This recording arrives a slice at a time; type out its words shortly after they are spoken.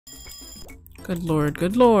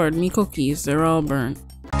good lord, me cookies, they're all burnt.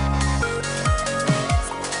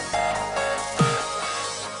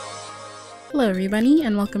 Hello everybody,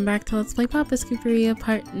 and welcome back to Let's Play Papa Scooperia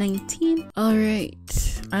Part 19.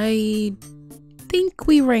 Alright, I think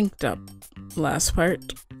we ranked up last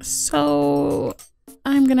part, so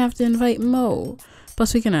I'm gonna have to invite Mo.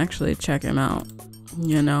 Plus we can actually check him out,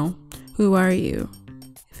 you know? Who are you?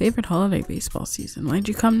 Favorite holiday baseball season? Why'd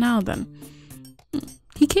you come now then?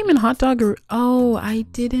 He came in hot dog. Oh, I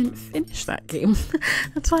didn't finish that game.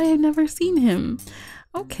 That's why I've never seen him.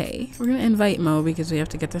 Okay, we're gonna invite Mo because we have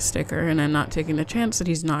to get the sticker, and I'm not taking the chance that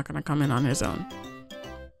he's not gonna come in on his own.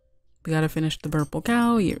 We gotta finish the purple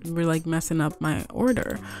cow. We're like messing up my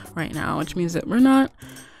order right now, which means that we're not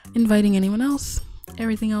inviting anyone else.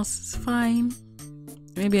 Everything else is fine.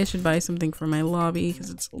 Maybe I should buy something for my lobby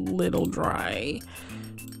because it's a little dry.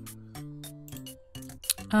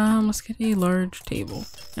 Let's get a large table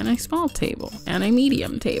and a small table and a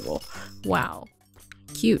medium table. Wow,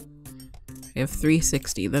 cute. I have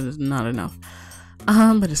 360. That is not enough.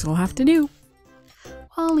 But this will have to do.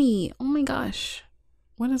 Wally, oh my gosh,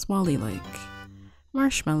 what is Wally like?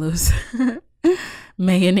 Marshmallows,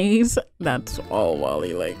 mayonnaise. That's all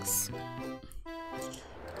Wally likes.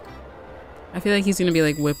 I feel like he's gonna be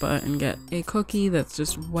like Whippa and get a cookie that's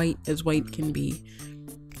just white as white can be.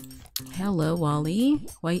 Hello, Wally.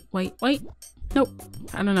 White. Nope.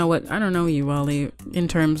 I don't know you, Wally, in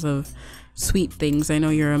terms of sweet things. I know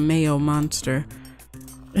you're a mayo monster.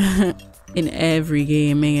 In every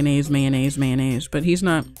game, mayonnaise. But he's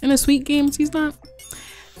not, in the sweet games, he's not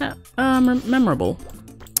that memorable.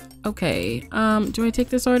 Okay, do I take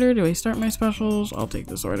this order? Do I start my specials? I'll take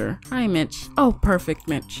this order. Hi, Mitch. Oh, perfect,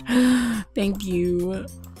 Mitch. Thank you.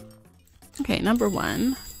 Okay, number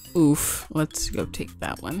 1. Oof, let's go take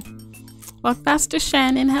that one. Walk faster,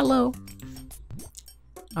 Shannon. Hello.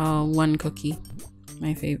 Oh, 1 cookie.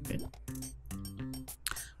 My favorite.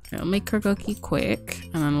 Okay, I'll make her cookie quick,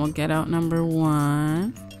 and then we'll get out number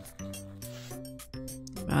 1.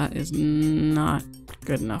 That is not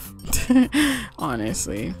good enough.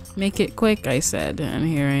 Honestly. Make it quick, I said, and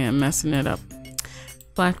here I am messing it up.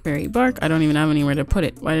 Blackberry bark. I don't even have anywhere to put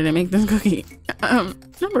it. Why did I make this cookie?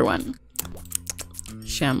 Number 1.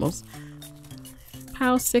 Shambles.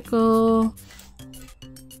 Popsicle.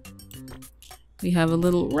 We have a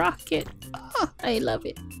little rocket. Oh, I love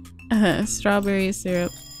it. Strawberry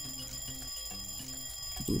syrup.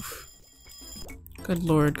 Oof. Good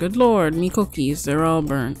lord, me cookies, they're all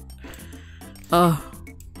burnt. Oh.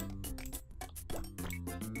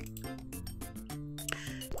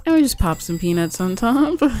 And we just pop some peanuts on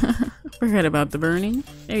top. Forget about the burning.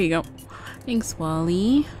 There you go. Thanks,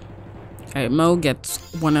 Wally. Okay, Mo gets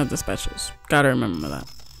one of the specials. Gotta remember that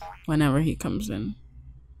whenever he comes in.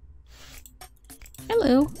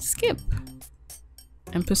 Hello, Skip.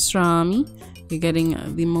 And pastrami. You're getting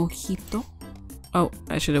the mojito. Oh,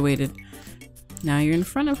 I should have waited. Now you're in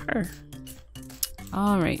front of her.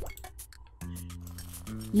 Alright.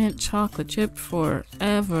 Mint chocolate chip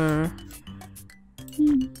forever.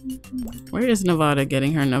 Where is Nevada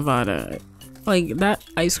getting her Nevada? Like, that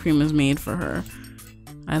ice cream is made for her.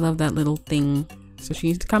 I love that little thing. So she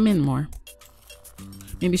needs to come in more.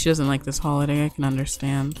 Maybe she doesn't like this holiday. I can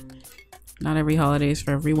understand. Not every holiday is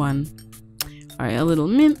for everyone. Alright, a little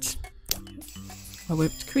mint. A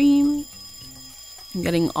whipped cream. I'm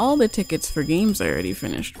getting all the tickets for games I already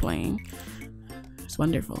finished playing. It's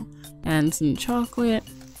wonderful. And some chocolate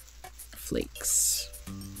flakes.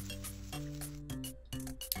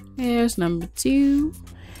 There's number 2.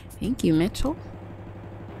 Thank you, Mitchell.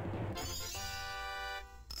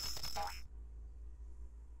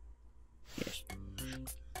 Yes.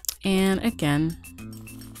 And again.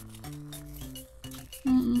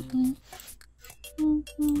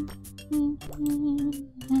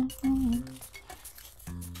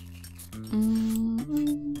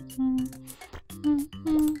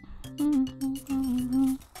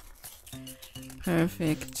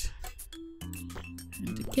 Perfect.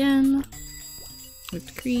 And again,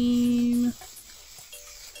 whipped cream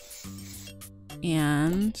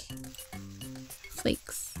and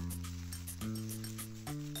flakes.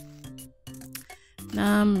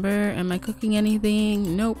 Am I cooking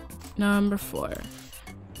anything? Nope. Number 4.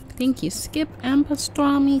 Thank you, Skip and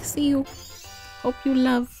pastrami. See you. Hope you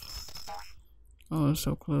love. Oh,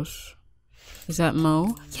 so close. Is that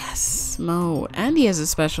Mo? Yes, Mo. And he has a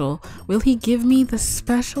special. Will he give me the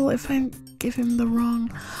special if I give him the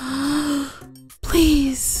wrong?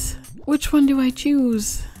 Please. Which one do I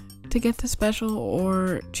choose? To get the special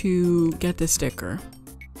or to get the sticker?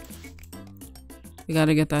 We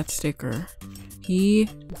gotta get that sticker. He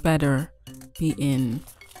better be in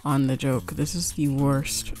on the joke. This is the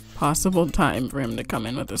worst possible time for him to come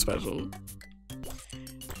in with a special.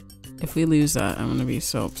 If we lose that, I'm gonna be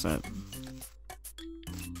so upset.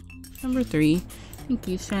 Number 3. Thank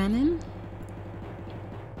you, Shannon.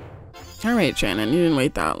 Alright, Shannon, you didn't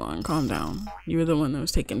wait that long. Calm down. You were the one that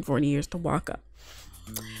was taking 40 years to walk up.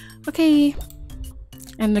 Okay.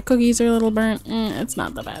 And the cookies are a little burnt. It's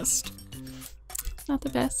not the best. Not the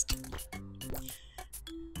best.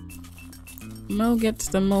 Mo gets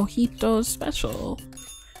the mojito special.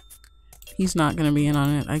 He's not gonna be in on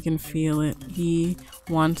it. I can feel it. He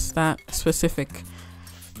wants that specific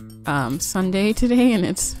sundae today, and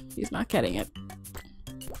he's not getting it.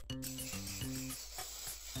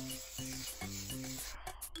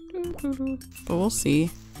 But we'll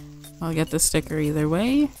see. I'll get the sticker either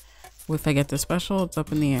way. If I get the special, it's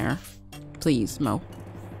up in the air. Please, Mo.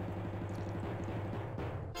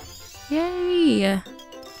 Yay!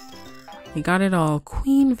 We got it all.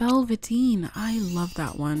 Queen Velveteen. I love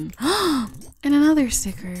that one. And another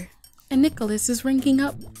sticker. And Nicholas is ranking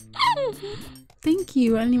up. Thank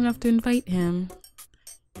you. I didn't even have to invite him.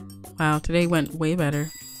 Wow, today went way better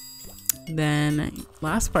than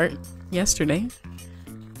last part yesterday.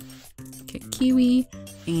 Okay, kiwi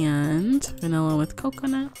and vanilla with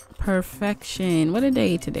coconut. Perfection. What a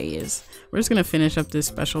day today is. We're just gonna finish up this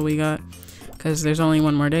special we got because there's only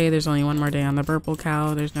one more day. There's only one more day on the purple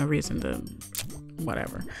cow. There's no reason to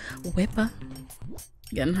whatever. Whippa.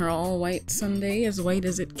 Getting her all white sundae, as white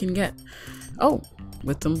as it can get. Oh,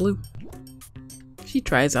 with some blue. She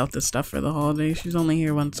tries out this stuff for the holidays. She's only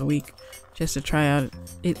here once a week just to try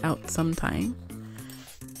it out sometime.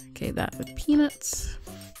 Okay, that with peanuts.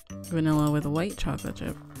 Vanilla with a white chocolate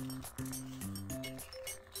chip.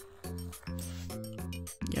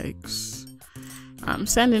 Yikes. I'm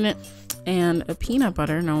sending it. And a peanut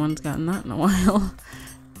butter. No one's gotten that in a while.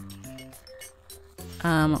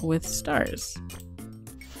 With stars.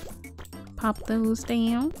 Pop those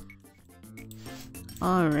down.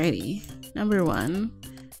 Alrighty. Number 1. I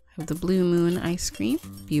have the Blue Moon ice cream.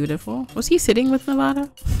 Beautiful. Was he sitting with Nevada?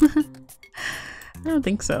 I don't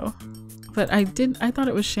think so. But I thought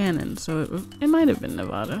it was Shannon, so it might have been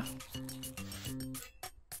Nevada.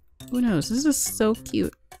 Who knows? This is so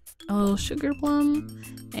cute. A little sugar plum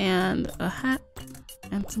and a hat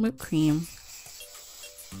and some whipped cream.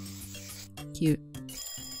 Cute.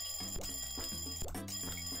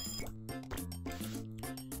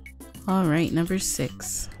 Alright, number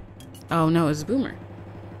 6. Oh no, it's Boomer.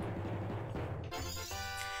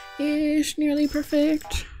 Ish, nearly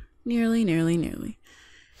perfect. Nearly.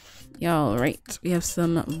 Alright, we have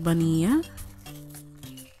some vanilla.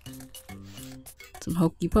 Some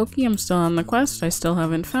hokey pokey. I'm still on the quest. I still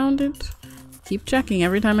haven't found it. Keep checking.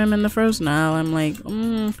 Every time I'm in the frozen aisle, I'm like,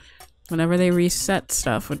 whenever they reset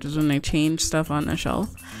stuff, which is when they change stuff on the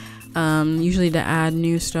shelf, usually to add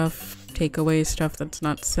new stuff, take away stuff that's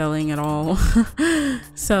not selling at all.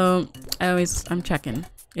 So I'm checking.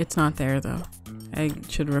 It's not there though. I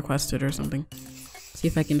should request it or something. See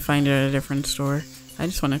if I can find it at a different store. I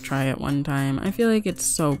just want to try it one time. I feel like it's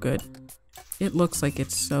so good. It looks like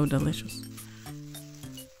it's so delicious.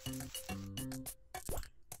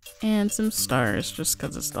 And some stars just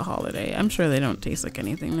because it's the holiday. I'm sure they don't taste like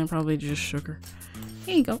anything. They're probably just sugar.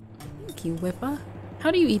 Here you go. Thank you, Whippa. How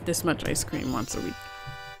do you eat this much ice cream once a week?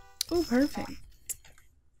 Oh, perfect.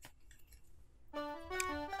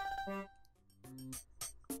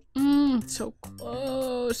 So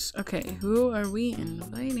close. Okay, who are we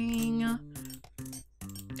inviting?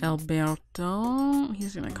 Alberto.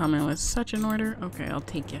 He's gonna come in with such an order. Okay, I'll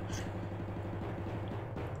take you.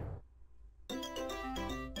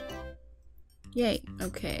 Yay.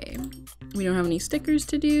 Okay. We don't have any stickers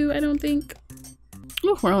to do, I don't think.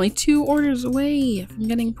 Oh, we're only 2 orders away from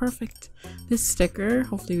getting perfect. This sticker,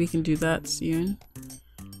 hopefully we can do that soon.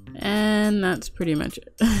 And that's pretty much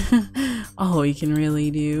it. All we can really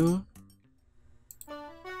do.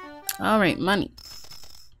 Alright, money.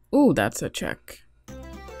 Ooh, that's a check.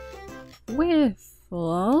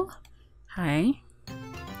 Whiffle. Hi.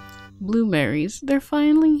 Blueberries. They're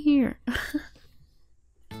finally here.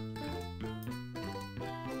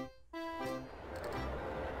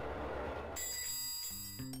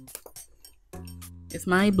 If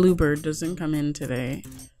my bluebird doesn't come in today,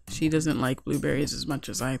 she doesn't like blueberries as much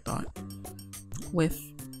as I thought.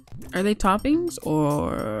 Are they toppings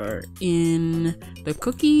or in the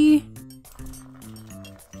cookie?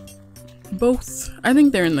 Both. I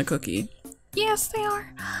think they're in the cookie. Yes, they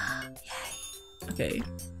are. Yay. Okay.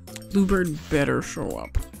 Bluebird better show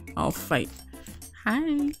up. I'll fight. Hi.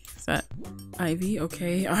 Is that Ivy?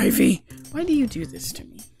 Okay, Ivy. Why do you do this to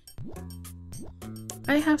me?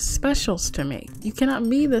 I have specials to make. You cannot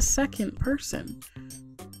be the second person.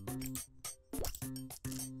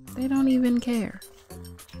 They don't even care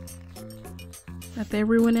that they're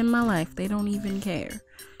ruining my life. They don't even care.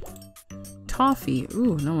 Toffee.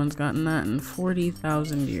 Ooh, no one's gotten that in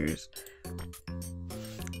 40,000 years.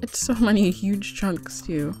 It's so many huge chunks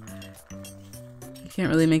too. You can't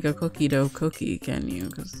really make a cookie dough cookie, can you?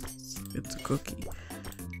 Because it's a cookie.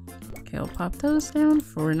 Okay, I'll pop those down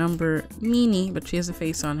for number Meanie, but she has a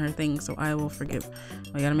face on her thing, so I will forgive.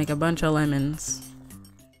 I gotta make a bunch of lemons.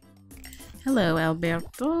 Hello,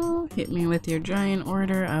 Alberto. Hit me with your giant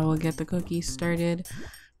order. I will get the cookies started.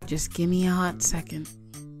 Just give me a hot second.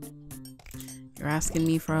 You're asking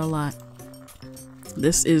me for a lot.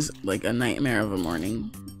 This is like a nightmare of a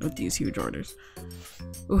morning with these huge orders.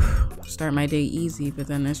 Oof, start my day easy, but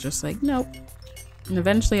then it's just like, nope. And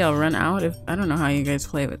eventually I'll run out if I don't know how you guys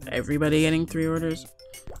play with everybody getting 3 orders.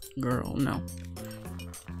 Girl, no.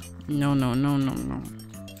 No, no, no, no, no.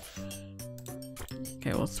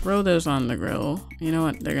 Okay, we'll throw those on the grill. You know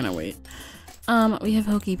what? They're gonna wait. We have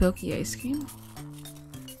Hokey Pokey ice cream.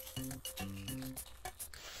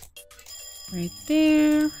 Right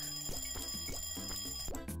there.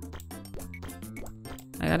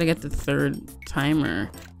 I gotta get the 3rd timer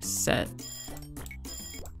set.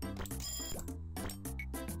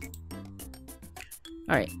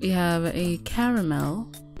 Alright, we have a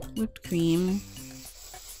caramel, whipped cream,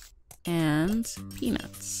 and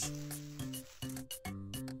peanuts.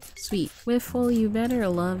 Sweet. Whiffle, you better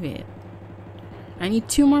love it. I need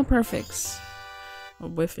 2 more perfects. A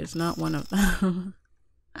whiff is not one of them.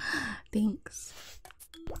 Thanks.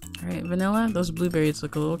 Alright, vanilla. Those blueberries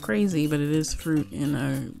look a little crazy, but it is fruit in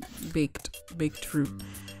a baked fruit.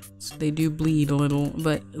 So they do bleed a little,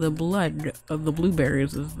 but the blood of the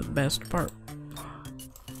blueberries is the best part.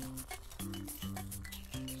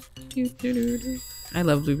 I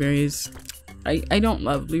love blueberries. I don't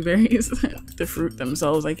love blueberries. The fruit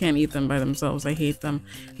themselves, I can't eat them by themselves. I hate them.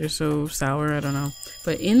 They're so sour, I don't know.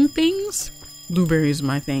 But in things, blueberries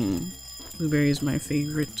my thing. Blueberries my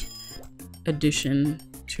favorite addition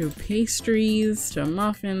to pastries, to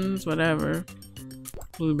muffins, whatever.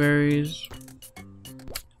 Blueberries.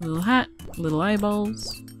 Little hat, little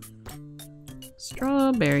eyeballs.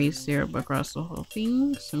 Strawberry syrup across the whole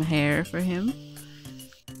thing. Some hair for him.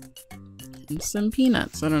 And some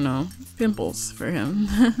peanuts, I don't know. Pimples for him.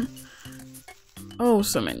 Oh,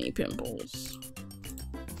 so many pimples.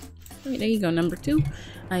 Wait, there you go, number 2.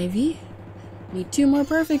 Ivy. Need 2 more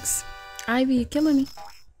perfects. Ivy, you're killing me.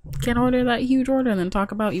 Can't order that huge order and then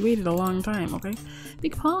talk about you waited a long time, okay?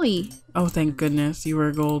 Big Polly. Oh, thank goodness. You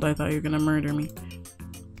were gold. I thought you were gonna murder me.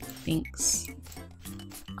 Thanks.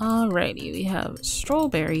 Alrighty, we have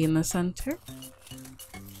strawberry in the center.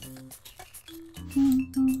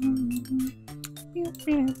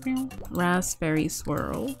 Raspberry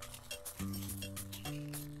swirl.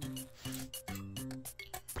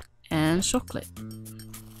 And chocolate.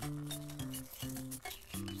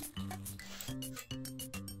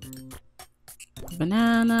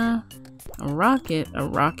 Banana. A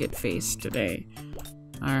rocket face today.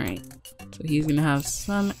 Alright. So he's gonna have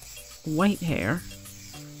some white hair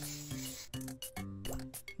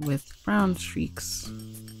with brown streaks.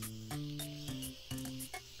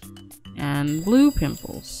 And blue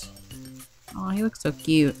pimples. Oh, he looks so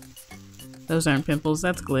cute. Those aren't pimples,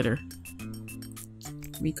 that's glitter.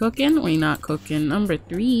 We cooking? We not cooking. Number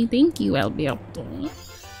 3. Thank you, Alberto.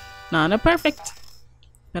 Not a perfect,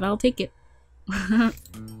 but I'll take it.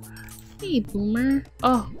 Hey, Boomer.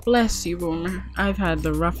 Oh, bless you, Boomer. I've had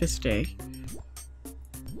the roughest day.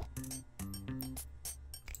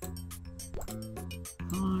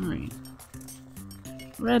 Alright.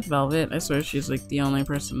 Red velvet. I swear she's like the only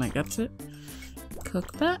person that gets it.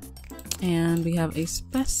 Cook that. And we have a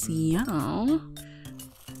special.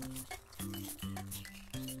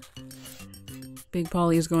 Big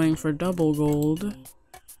Polly is going for double gold.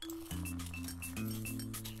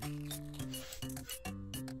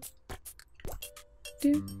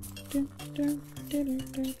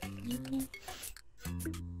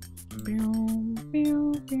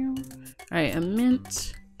 Alright, a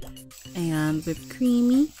mint and whipped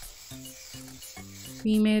creamy,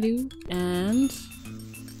 creamery, and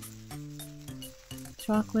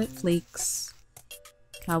chocolate flakes.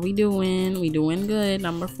 How we doing? We doing good.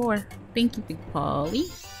 Number 4. Thank you, Big Polly.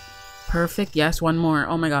 Perfect. Yes, 1 more.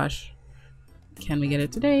 Oh my gosh. Can we get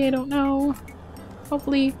it today? I don't know.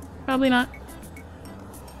 Hopefully. Probably not.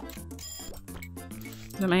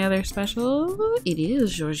 Is that my other special? It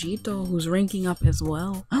is Giorgito, who's ranking up as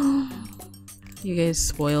well. You guys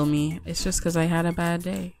spoil me. It's just because I had a bad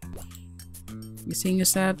day. You sing a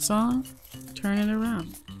sad song? turn it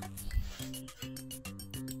around.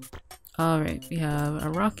 Alright, we have a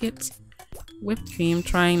rocket, whipped cream,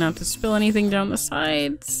 trying not to spill anything down the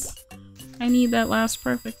sides. I need that last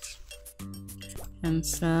perfect. And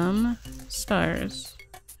some stars.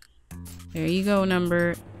 There you go,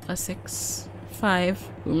 number 6, 5.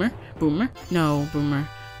 Boomer? Boomer? No, Boomer.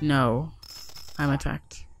 No. I'm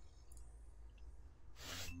attacked.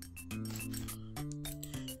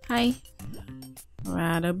 Hi.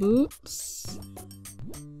 Rada boots.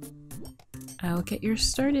 I'll get yours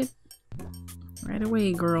started. Right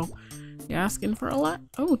away, girl. You're asking for a lot?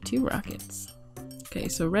 Oh, 2 rockets. Okay,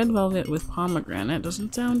 so red velvet with pomegranate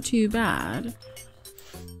doesn't sound too bad.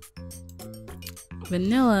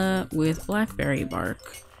 Vanilla with blackberry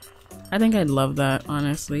bark. I think I'd love that,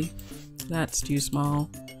 honestly. That's too small.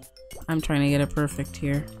 I'm trying to get it perfect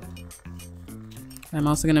here. I'm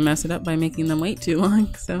also gonna mess it up by making them wait too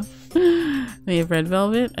long, so. We have red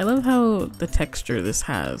velvet. I love how the texture this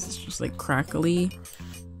has. It's just like crackly.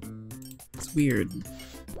 It's weird.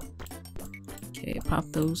 Okay, pop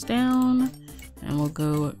those down. And we'll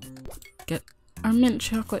go get our mint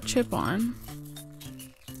chocolate chip on.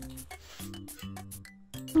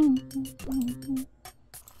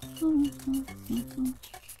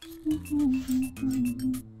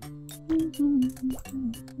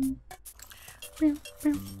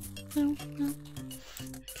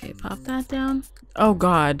 Okay, pop that down. Oh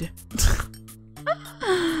god.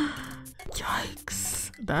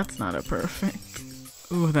 Yikes. That's not a perfect.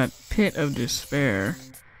 Ooh, that pit of despair.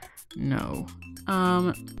 No.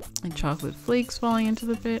 And chocolate flakes falling into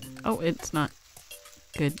the pit. Oh, it's not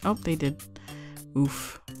good. Oh, they did.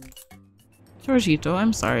 Oof. Georgito,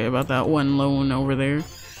 I'm sorry about that one loan over there.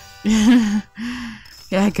 Yeah,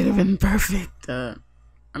 it could have been perfect.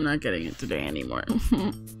 I'm not getting it today anymore.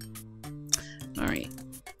 Alright.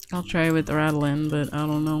 I'll try with the rattling, but I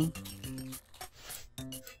don't know. Here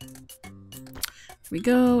we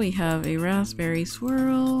go. We have a raspberry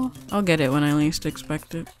swirl. I'll get it when I least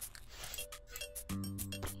expect it.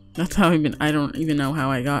 That's how I don't even know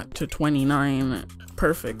how I got to 29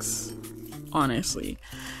 perfects, honestly.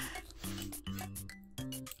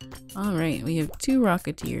 Alright, we have 2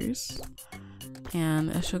 rocketeers and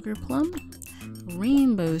a sugar plum,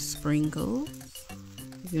 rainbow sprinkles.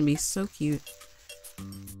 It's gonna be so cute.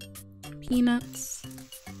 Peanuts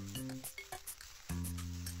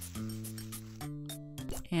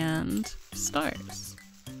and stars.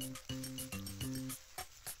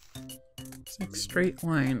 It's like straight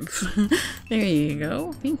lines. There you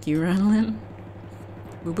go. Thank you, Ronlin.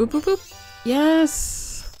 Boop boop boop boop.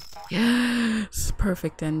 Yes! Yes!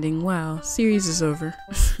 Perfect ending. Wow. Series is over.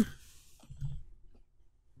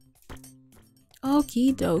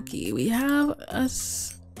 Okie dokie. We have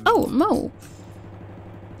us. Oh, Mo!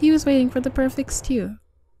 He was waiting for the perfects too.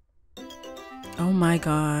 Oh my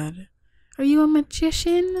god. Are you a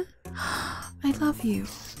magician? I love you.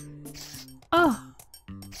 Oh.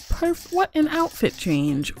 What an outfit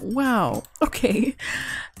change. Wow. Okay.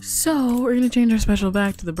 So we're gonna change our special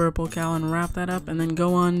back to the purple cow and wrap that up and then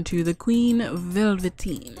go on to the Queen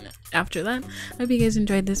Velveteen. After that, I hope you guys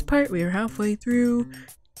enjoyed this part. We are halfway through.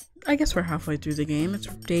 I guess we're halfway through the game. It's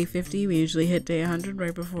day 50. We usually hit day 100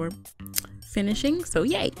 right before finishing. So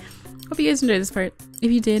yay. Hope you guys enjoyed this part.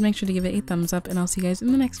 If you did, make sure to give it a thumbs up and I'll see you guys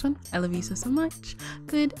in the next one. I love you so much.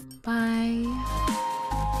 Goodbye.